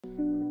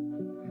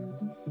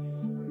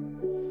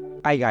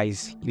Hi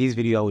guys, in this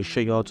video I will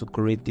show you how to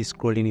create this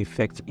scrolling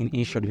effect in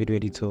InShot video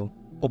editor.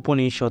 Open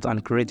InShot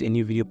and create a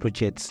new video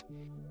project.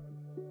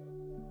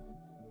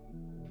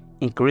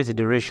 Increase the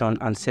duration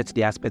and set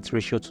the aspect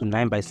ratio to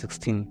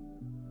 9:16.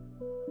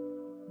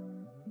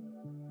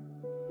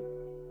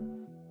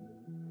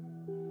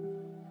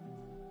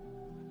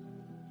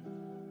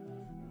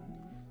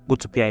 Go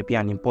to PIP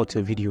and import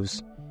your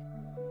videos.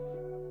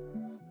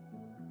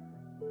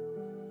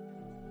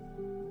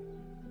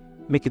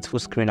 Make it full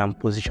screen and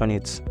position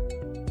it.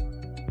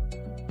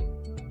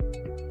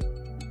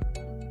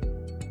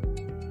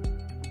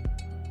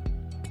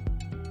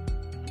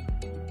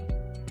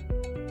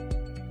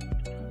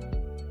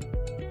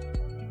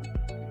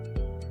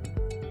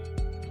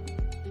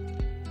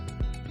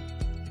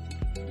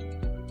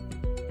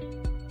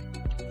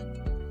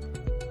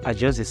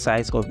 Adjust the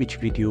size of each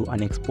video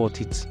and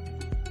export it.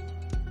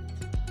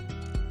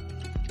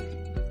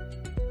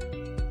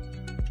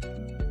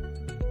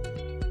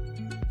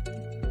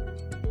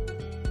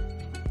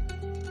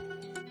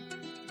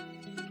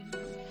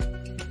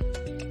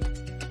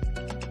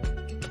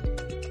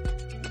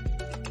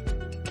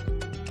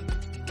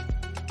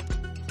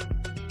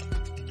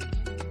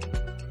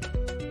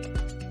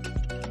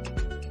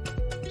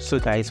 So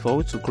guys, for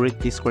you to create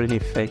this scrolling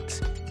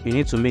effect, you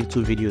need to make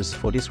two videos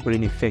for this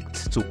scrolling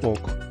effect to work.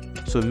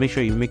 So make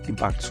sure you make the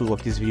part 2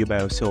 of this video by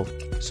yourself.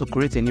 So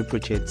create a new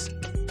project,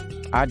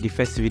 add the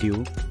first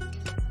video,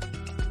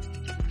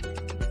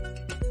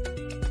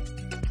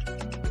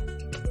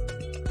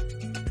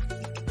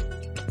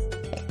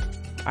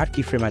 add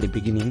keyframe at the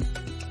beginning,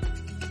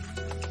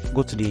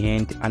 go to the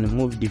end and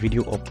move the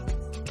video up.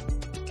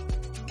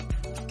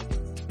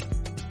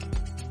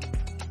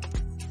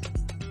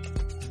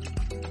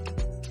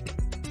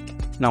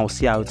 Now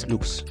see how it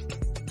looks.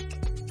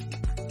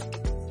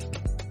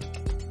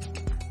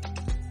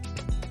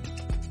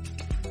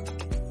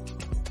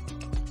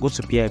 Go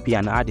to PIP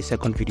and add the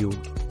second video.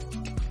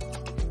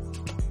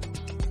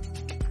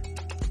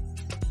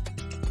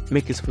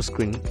 Make it full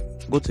screen.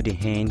 Go to the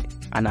end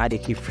and add a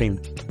keyframe.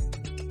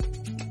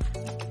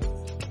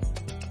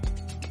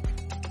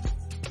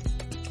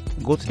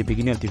 Go to the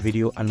beginning of the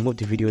video and move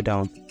the video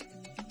down.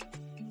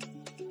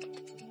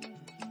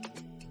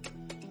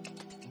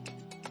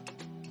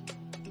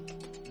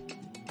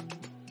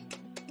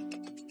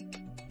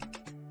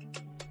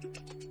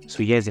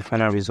 So here's the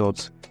final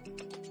result.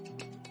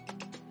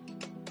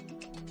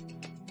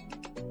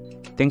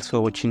 Thanks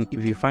for watching.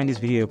 If you find this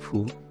video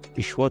helpful,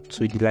 be sure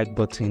to hit the like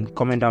button,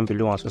 comment down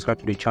below and subscribe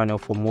to the channel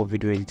for more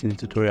video editing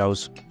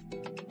tutorials.